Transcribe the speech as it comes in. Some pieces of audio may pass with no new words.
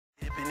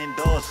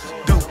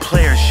do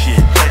player shit.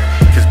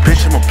 Cause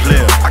bitch, I'm a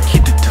player. I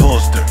keep the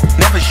toaster.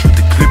 Never shoot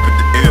the clip at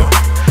the air.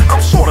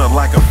 I'm sorta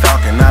like a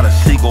falcon, not a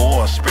seagull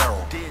or a sparrow.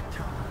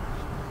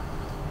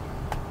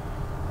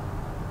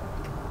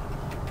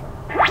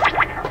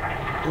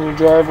 You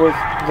drive with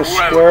the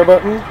square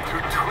button,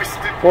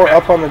 or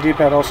up on the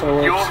D-pad also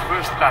works.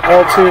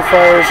 L2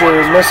 fires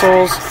your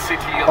missiles,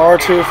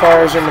 R2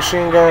 fires your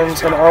machine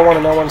guns, and R1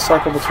 and L1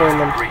 cycle between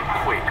them. Okay.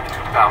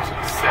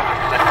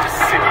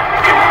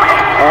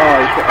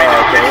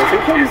 Is it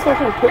kind of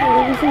fucking putting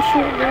over some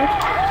shit, man?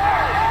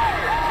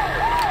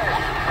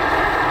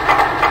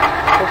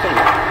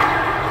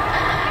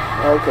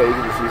 Okay, you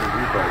can just use the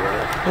D-pad,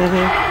 right?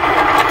 Mm-hmm.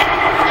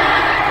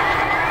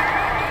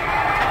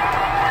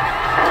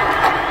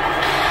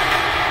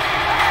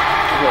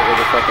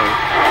 Fucking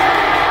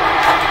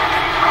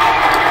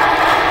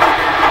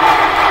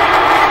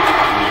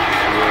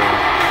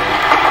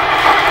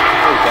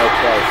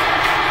guys.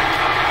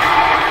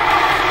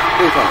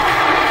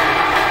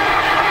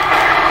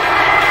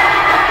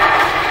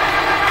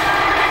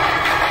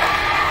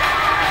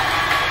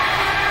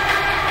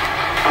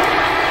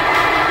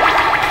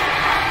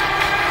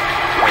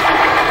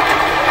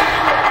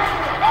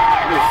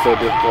 It's so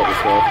difficult to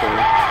swallow thing.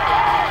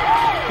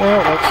 Yeah,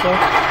 that's so.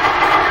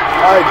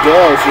 I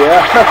guess, yeah.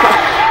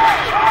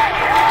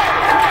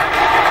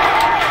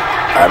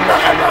 I'm not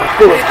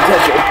full of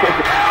potential.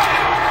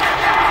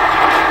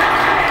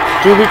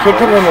 Dude, we could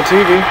put it on the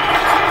TV.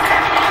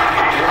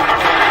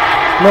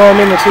 No, I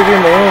mean the TV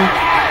in the room.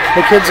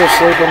 The kids are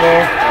sleeping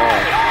there.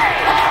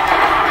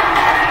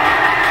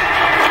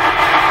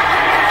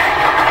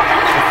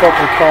 The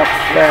fucking cop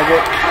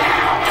faggot.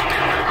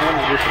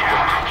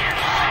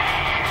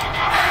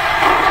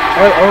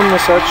 I own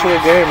this actual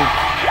game.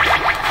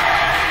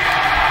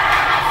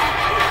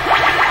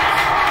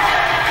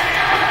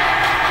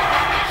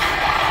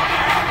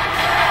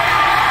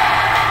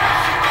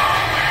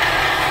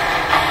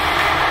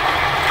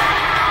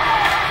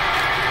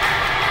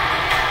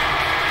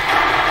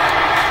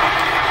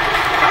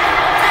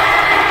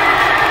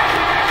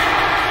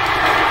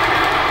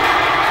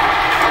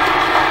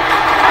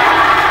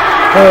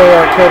 Oh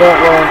yeah, cut out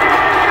well.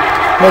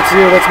 That's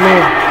you, that's me.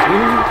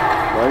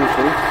 We're on the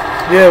team?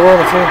 Yeah, we're on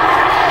the team.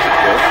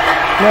 Okay.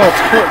 No, it's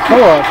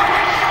co-op.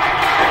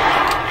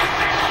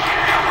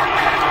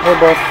 We're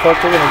both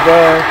fucked, we're gonna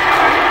die.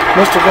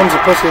 Mr. Grim's a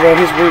pussy though,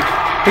 he's weak.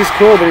 He's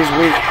cool, but he's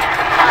weak.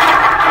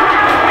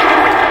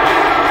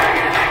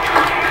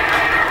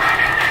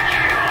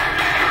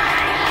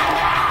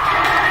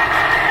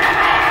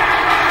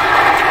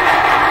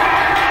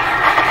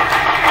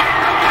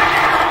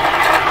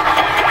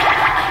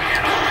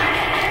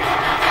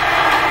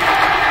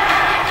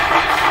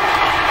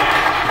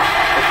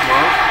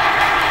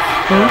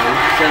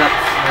 Set up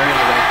her in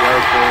the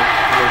backyard for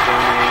those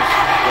animals,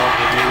 walk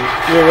with you.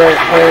 You're right,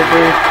 I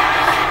agree.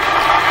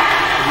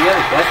 You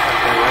have a desk out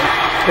there,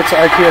 right? It's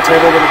an IKEA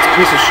table, but it's a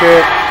piece of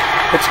shit.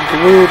 It's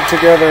glued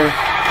together.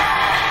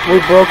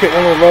 We broke it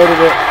when we loaded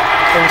it,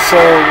 and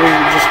so we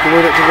just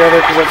glued it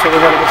together because that's what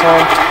we had at the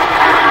time.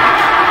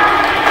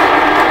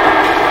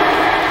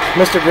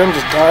 Mr. Grimm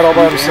just died all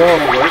by himself.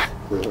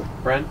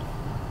 Friend?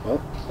 What?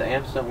 The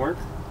amps don't work?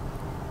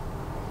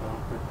 Oh,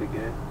 that's pretty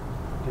good.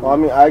 Well, I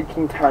mean, I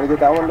can try to get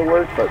that one to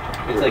work, but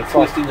it's like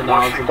twisting the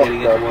knobs and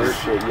getting it to work.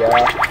 Shit, yeah,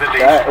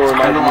 that or it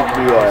might be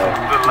the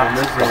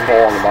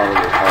hole on the bottom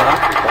of your car.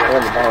 The hole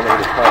on the bottom of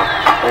your car.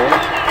 The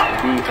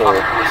hole.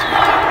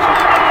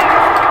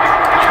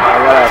 I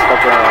gotta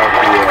fuck around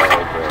with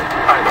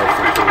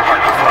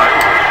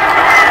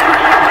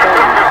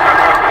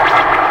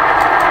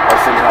I've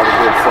seen how the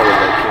good solar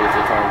like kills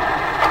the time.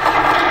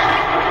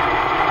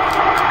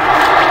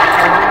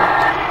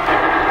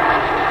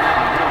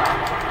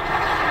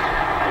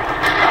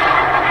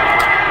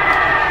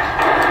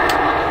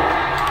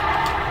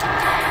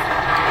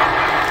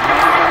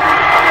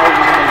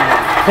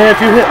 Hey,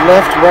 if you hit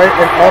left, right,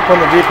 and up on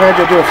the D-pad,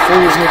 you'll do a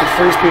freeze, and you can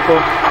freeze people.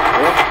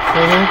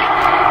 Mm-hmm.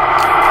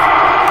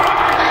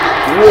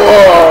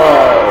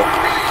 Whoa!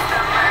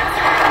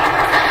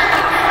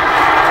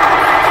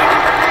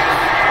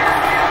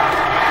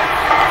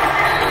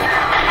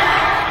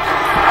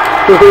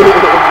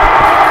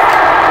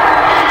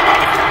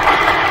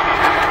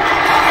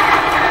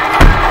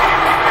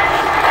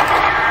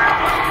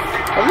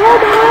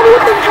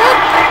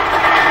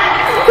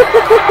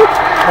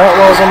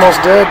 Outlaw's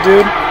almost dead,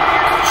 dude.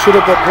 Shoot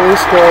up that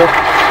police car.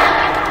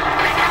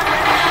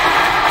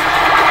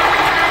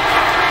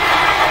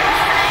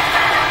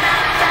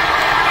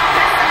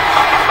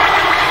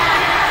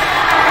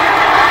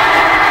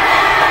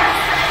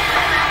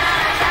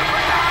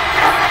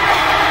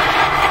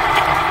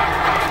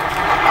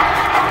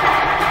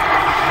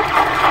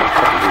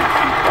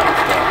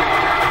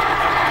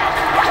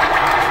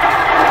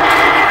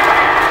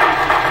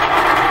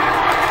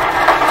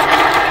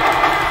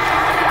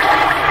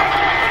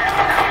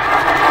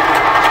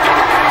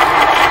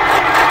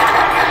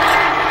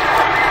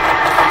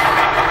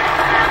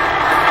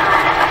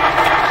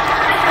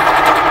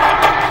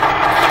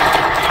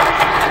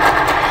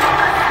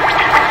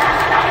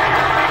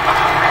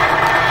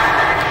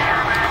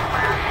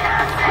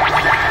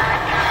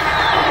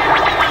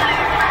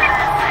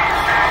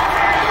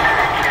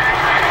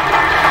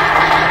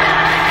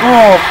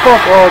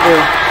 Fuck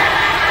Auger.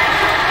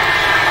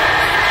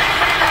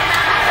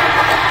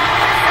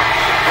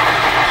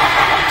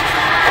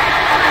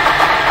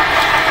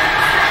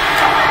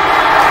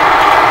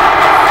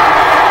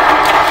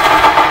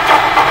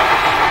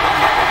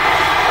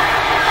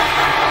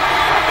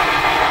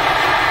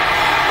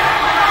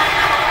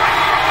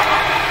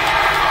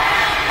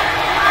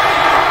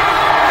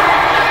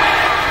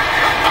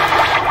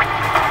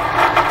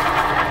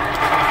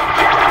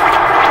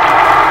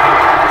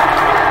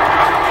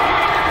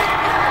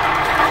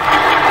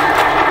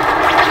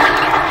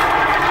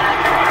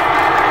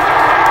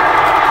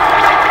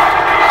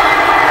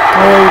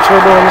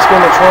 Turbo in this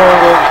game of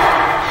triangle.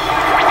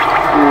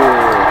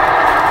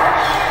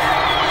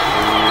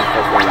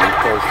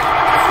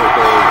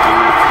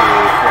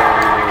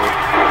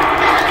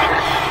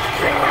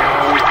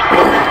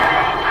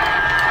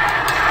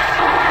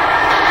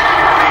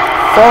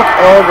 Fuck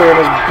Auger and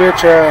his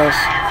bitch ass.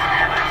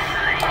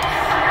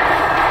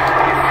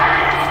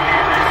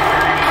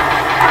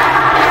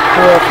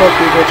 Yeah, fuck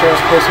you bitch ass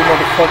pussy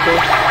motherfucker.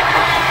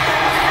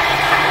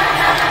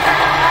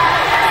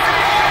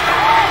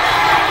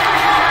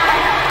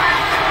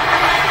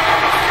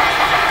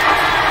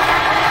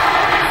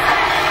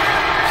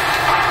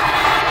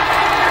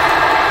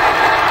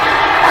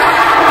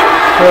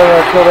 Yeah,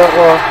 I killed that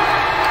wall.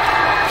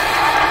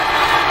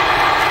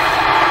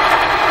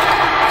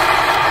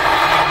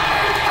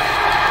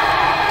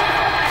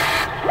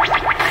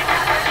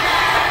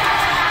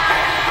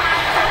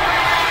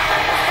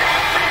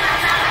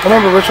 I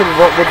remember Richard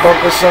would bump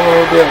this song when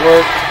we'd be at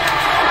work.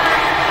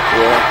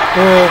 Yeah.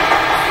 Yeah.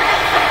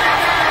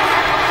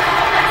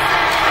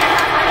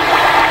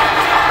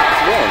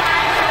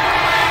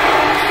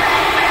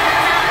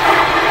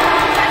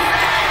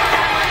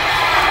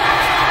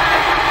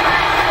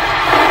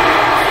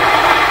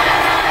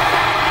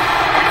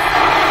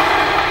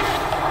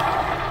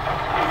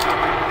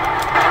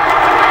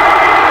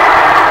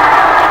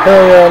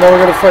 Hell yeah, now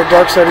we're gonna fight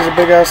Darkseid, he's a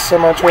big ass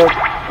semi-truck.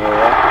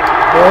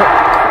 Yeah.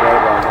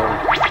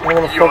 I'm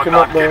gonna fuck him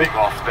up though. You're not getting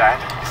off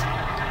that.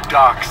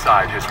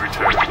 Darkseid has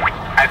returned,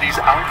 and he's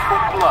out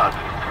for blood.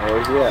 Oh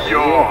yeah.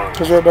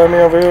 He's right by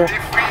me over here.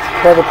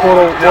 By the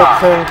portal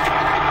warp thing.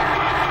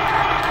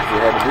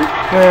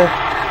 Yeah.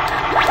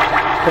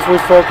 If we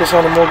focus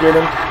on him, we'll get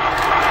him.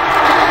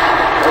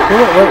 He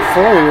went right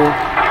for you.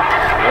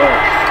 Yeah.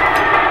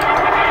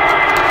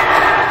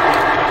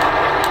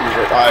 He's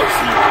like, I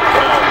see you.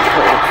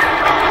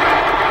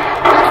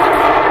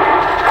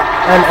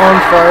 I'm on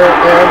fire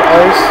and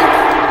ice.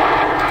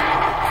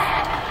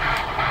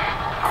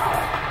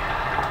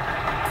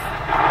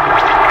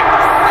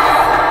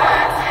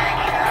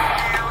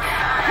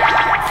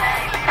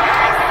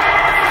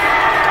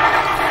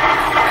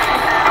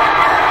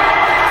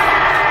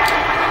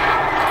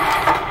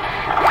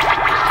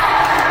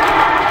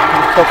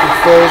 You fucking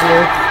froze me.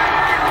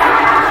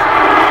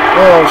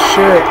 Oh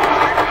shit.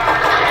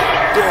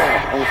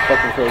 Yeah, I just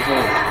fucking froze me.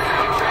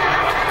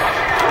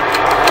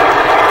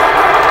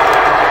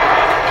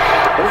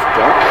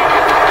 Jump?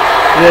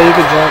 Yeah, you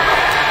can jump.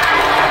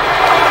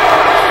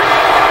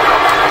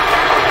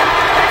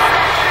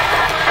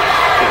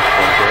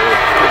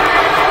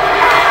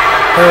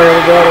 Hey,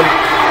 we got him.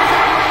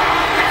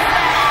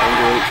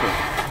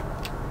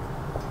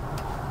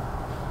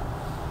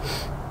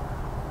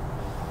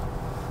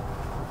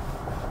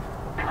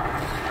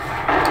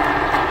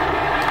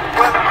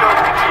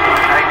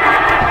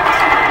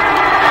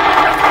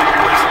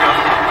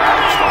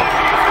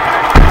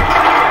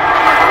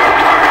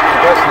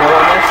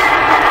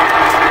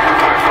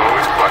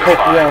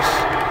 Yes.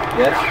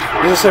 Yes?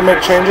 Does it say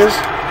make changes?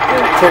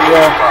 Yeah.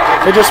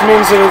 Yeah. It just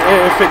means that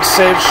if it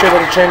saves shit,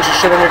 it'll change the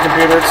shit on your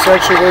computer. It's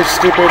actually really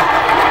stupid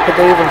that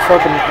they even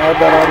fucking add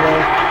that on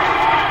there.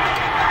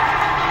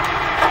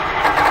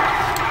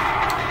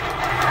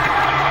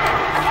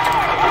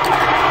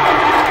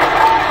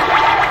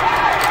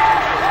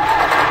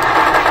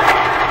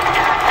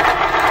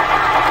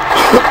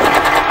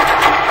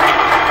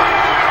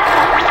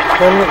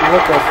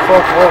 What the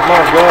fuck? Oh my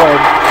god.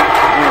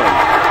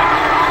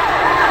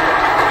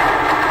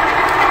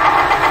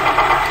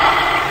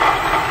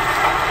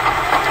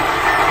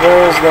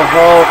 Where's the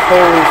hell?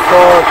 Holy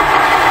fuck.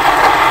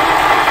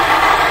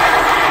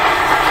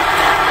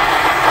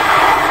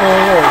 Oh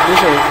yeah,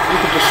 these are, you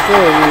could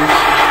destroy these.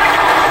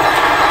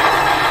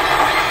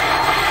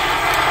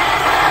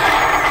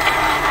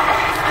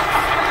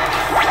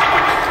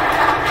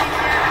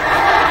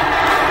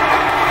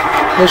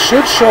 They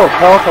should show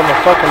health on the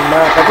fucking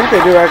map. I think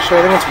they do actually.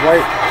 I think it's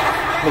white,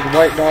 like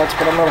white dots,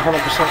 but I'm not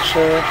 100%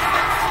 sure.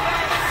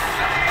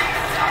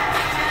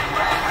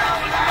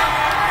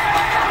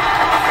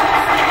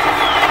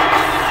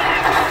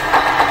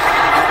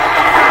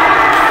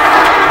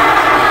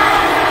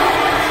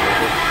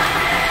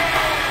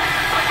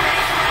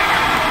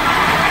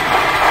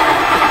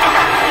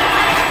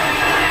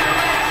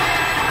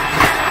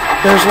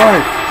 There's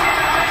life.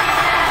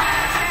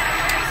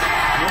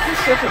 This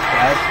is such a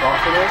bad spot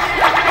for this.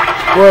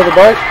 Where, the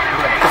bike?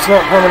 Yeah. It's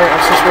not permanent,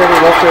 it's just where we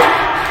left it.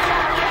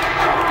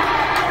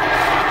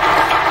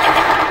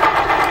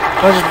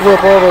 I just blew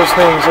up all those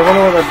things. I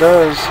wonder what that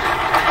does.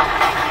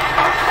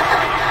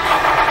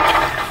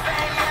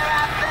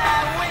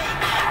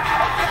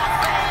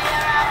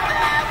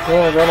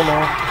 Yeah, I got them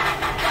all.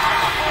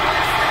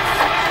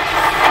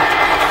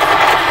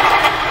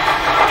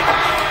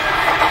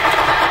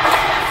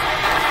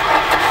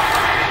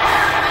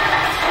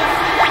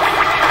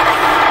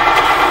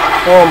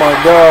 Oh my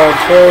god,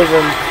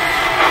 frozen.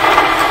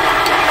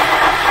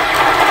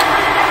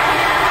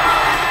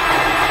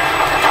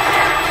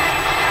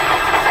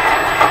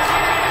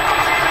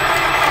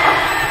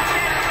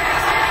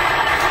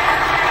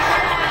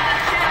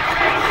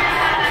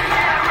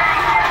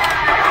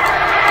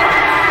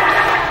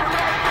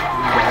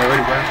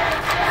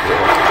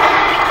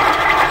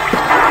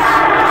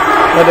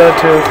 My dad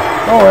too.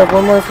 Oh, I have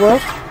one life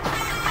left?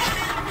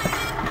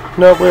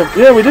 Nope, we have,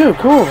 yeah, we do,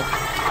 cool.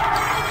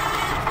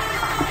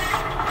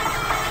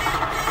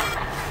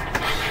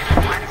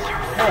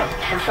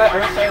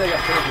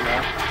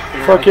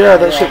 Fuck yeah,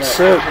 that shit's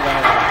sick.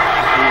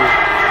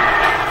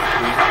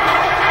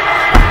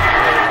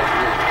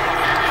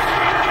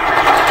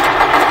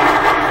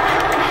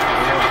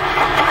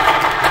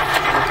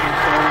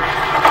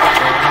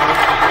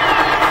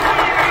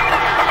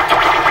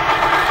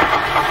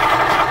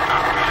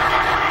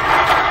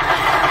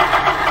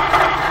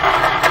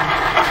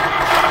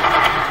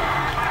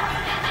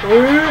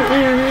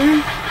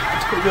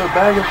 Let's go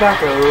bag of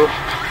taco.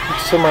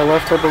 It's to my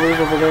left, I believe,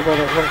 over there by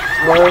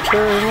that wire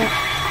chair, isn't it?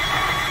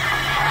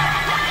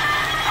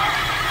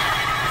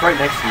 Right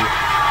next to you.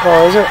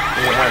 Oh, is it?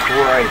 Yeah, it's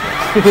right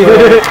next to you.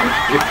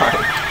 You're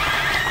fine.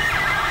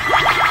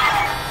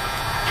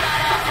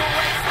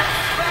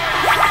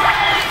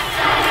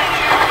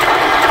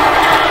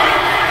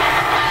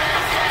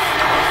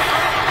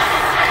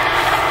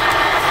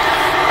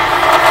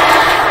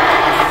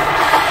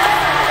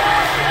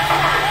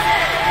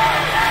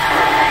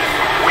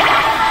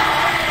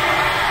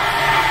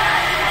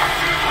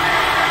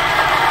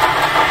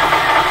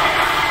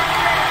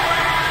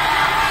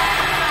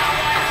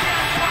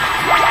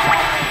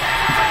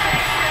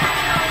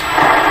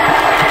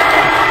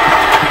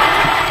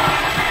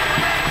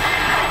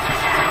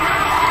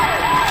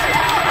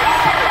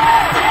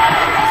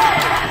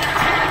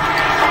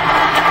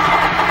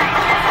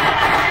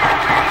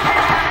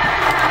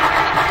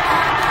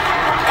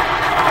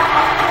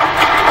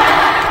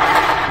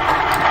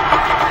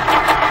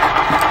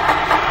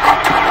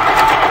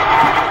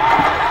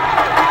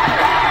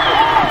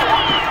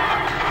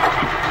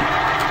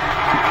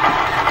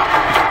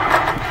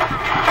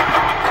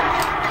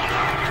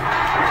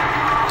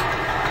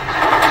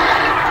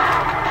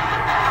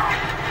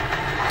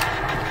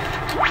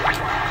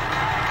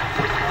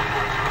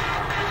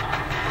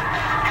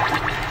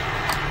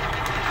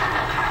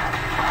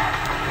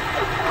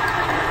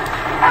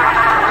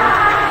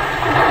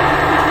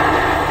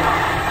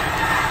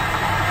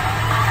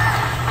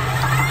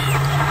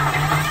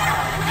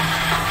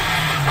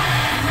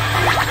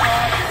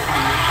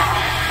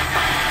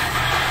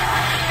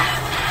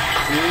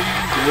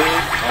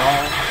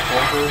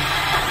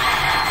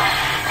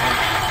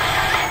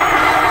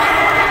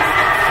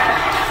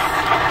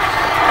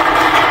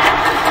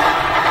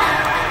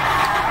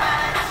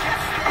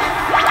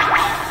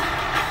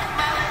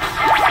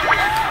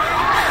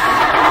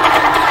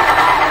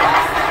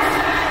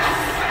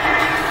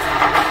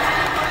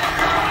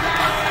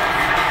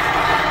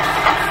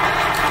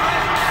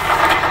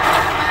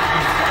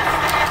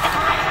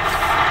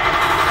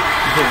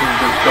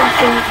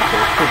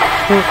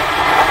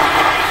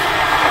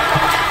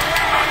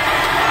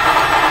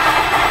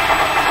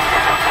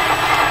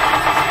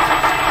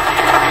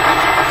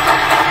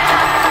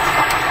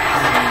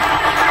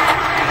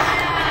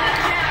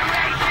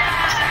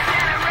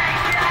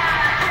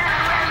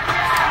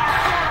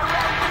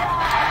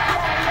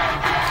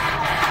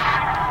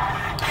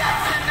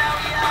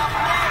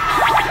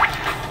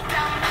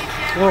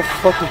 Oh,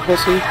 fucking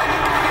pussy.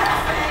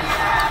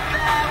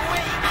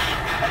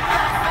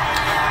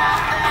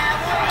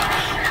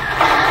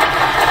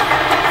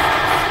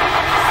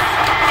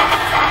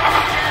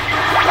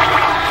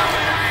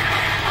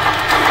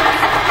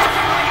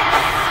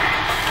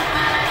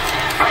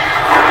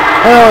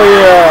 Hell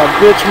yeah,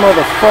 bitch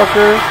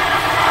motherfucker.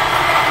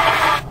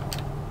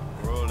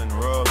 Rolling,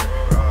 rolling,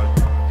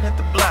 rolling. Hit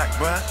the block,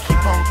 bruh.